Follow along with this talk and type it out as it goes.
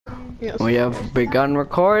Yes. We have begun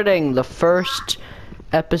recording the first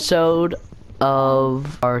episode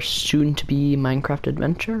of our soon-to-be Minecraft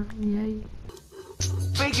adventure. Yay.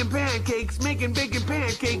 Baking pancakes, making bacon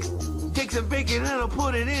pancakes. Take some bacon and I'll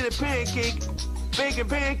put it in a pancake. Bacon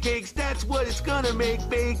pancakes, that's what it's gonna make.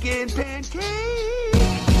 Bacon pancakes.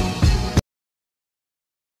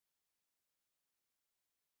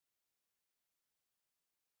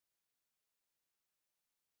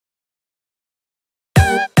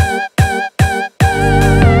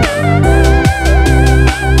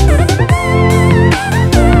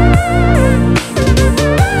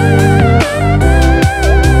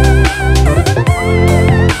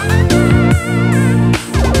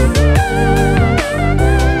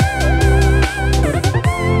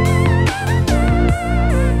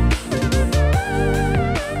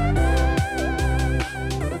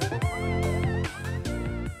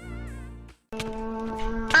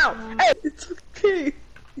 It's okay.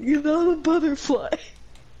 You're not a butterfly.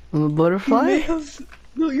 I'm a butterfly? You may have...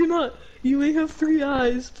 No, you're not. You may have 3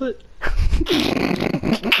 eyes, but...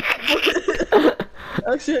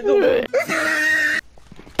 Actually, I don't know.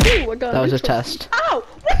 Oh, I got That was a test. Ow!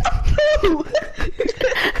 What the What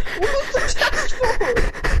was the test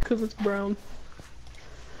for? Because it's brown.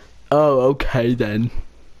 Oh, okay then.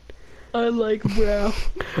 I like brown.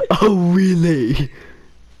 Oh, really?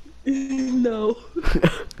 No.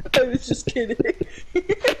 I was just kidding.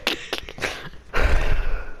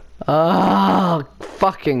 Oh,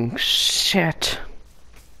 fucking shit.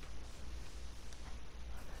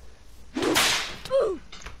 Bitch,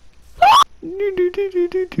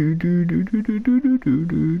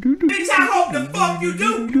 I hope the fuck you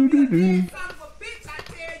do. You son of a bitch, I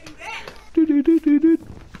tell you that.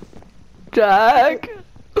 Jack.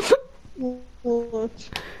 What?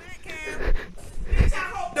 Bitch, I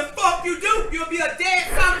hope the fuck you do. You'll be a dead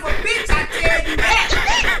son of a bitch, I tell you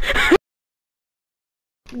that.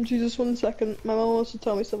 Jesus, 1 second. My mom wants to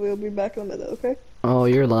tell me something. We'll be back in a minute, okay? Oh,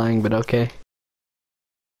 you're lying, but okay.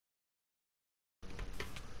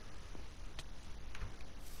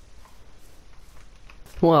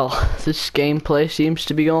 Well, this gameplay seems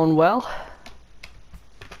to be going well.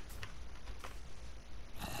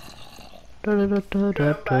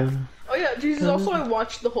 Oh yeah, Jesus, also I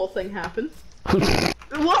watched the whole thing happen.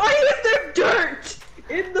 Why is there dirt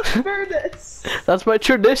in the furnace? That's my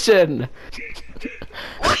tradition.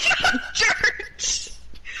 Why is there dirt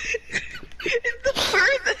in the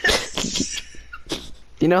furnace?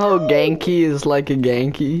 You know how Genki is like a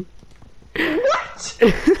Genki? What?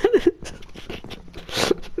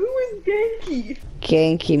 Who is Genki?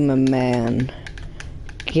 Genki, my man.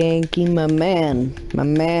 Genki, my man. My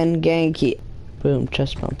man, Genki. Boom,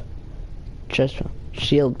 chest bump. Chest bump.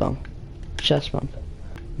 Shield bump. Chest bump.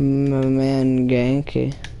 My man,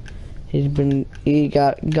 Genki. He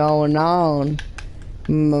got going on.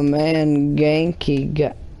 My man, Genki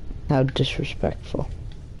got... How disrespectful.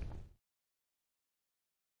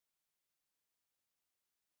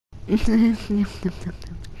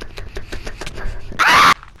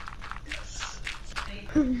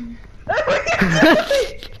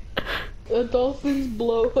 A dolphin's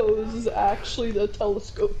blowhose is actually the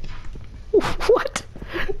telescope. What?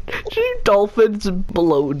 Dolphins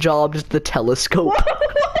blowjobs the telescope. What? No,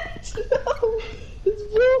 it's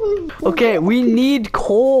blowhose. Okay, we need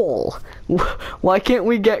coal. Why can't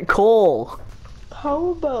we get coal?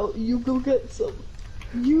 How about you go get some?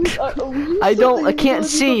 I can't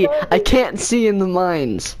see. I can't see in the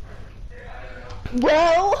mines.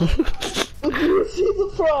 Well, you see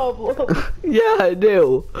the problem. Yeah, I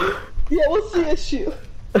do. Yeah, what's the issue?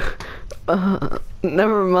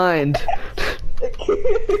 Never mind.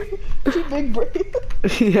 Too big brain.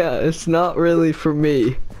 Yeah, it's not really for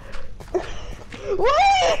me. What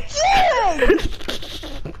are you doing?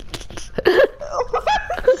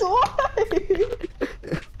 Why?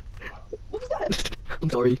 What was that? I'm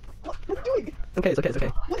sorry. What are you doing? Okay, it's okay, it's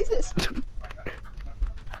okay. What is this?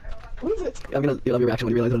 What is it? You'll love your reaction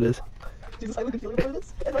when you realize what it is. Jesus, I look at feeling for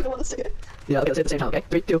this, and I don't want to say it. Yeah, okay, let's say it at the same time, okay?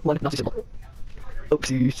 3, 2, 1, not too simple.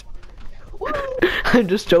 Oopsies. Woo! I'm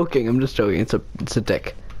just joking, It's a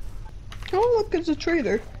dick. Oh look, it's a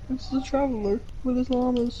trader. It's the traveler with his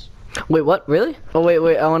llamas. Wait, what? Really? Oh wait,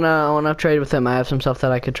 I wanna trade with him. I have some stuff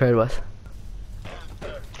that I could trade with.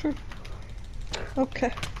 Sure.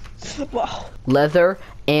 Okay. Wow. Leather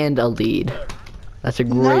and a lead. That's a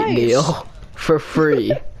great Nice. deal. For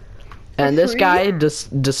free. And this free? guy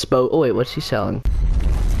oh wait, what's he selling?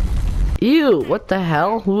 Ew, what the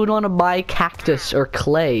hell? Who would want to buy cactus or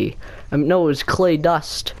clay? No, it was clay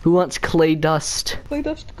dust. Who wants clay dust? Clay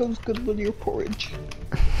dust goes good with your porridge.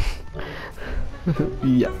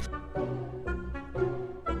 Yeah.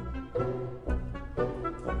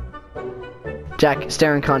 Jack,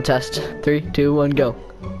 staring contest. 3, 2, 1, go.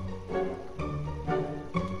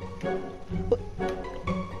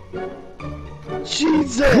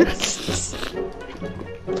 Jesus!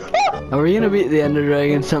 Are we gonna beat the Ender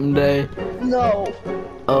Dragon someday? No.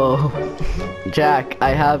 Oh, Jack, I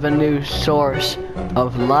have a new source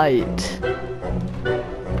of light.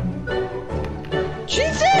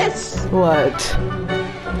 Jesus! What?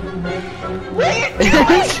 What are you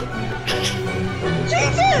doing?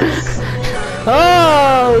 Jesus!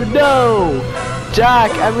 Oh no!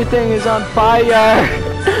 Jack, everything is on fire!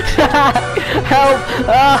 Jack, help!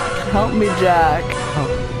 Help me, Jack.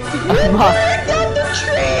 You're burning down the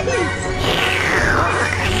trees!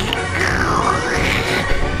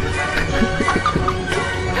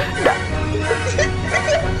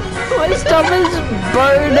 My stuff is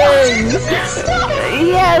burning!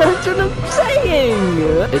 Yeah, that's what I'm saying!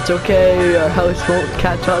 It's okay, our house won't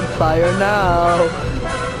catch on fire now.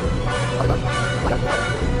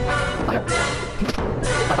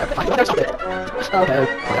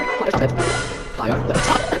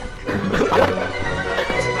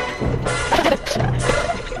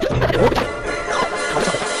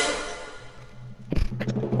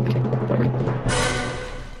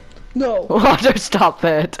 No. Water, stop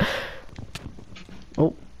it!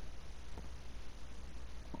 Oh.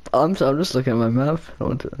 I'm just looking at my map.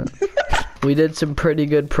 We did some pretty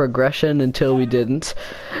good progression until we didn't.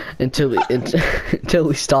 Until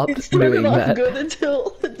we stopped doing that. Good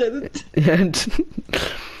until it didn't.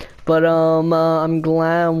 But I'm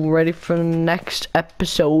glad I'm ready for the next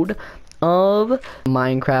episode of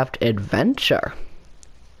Minecraft Adventure.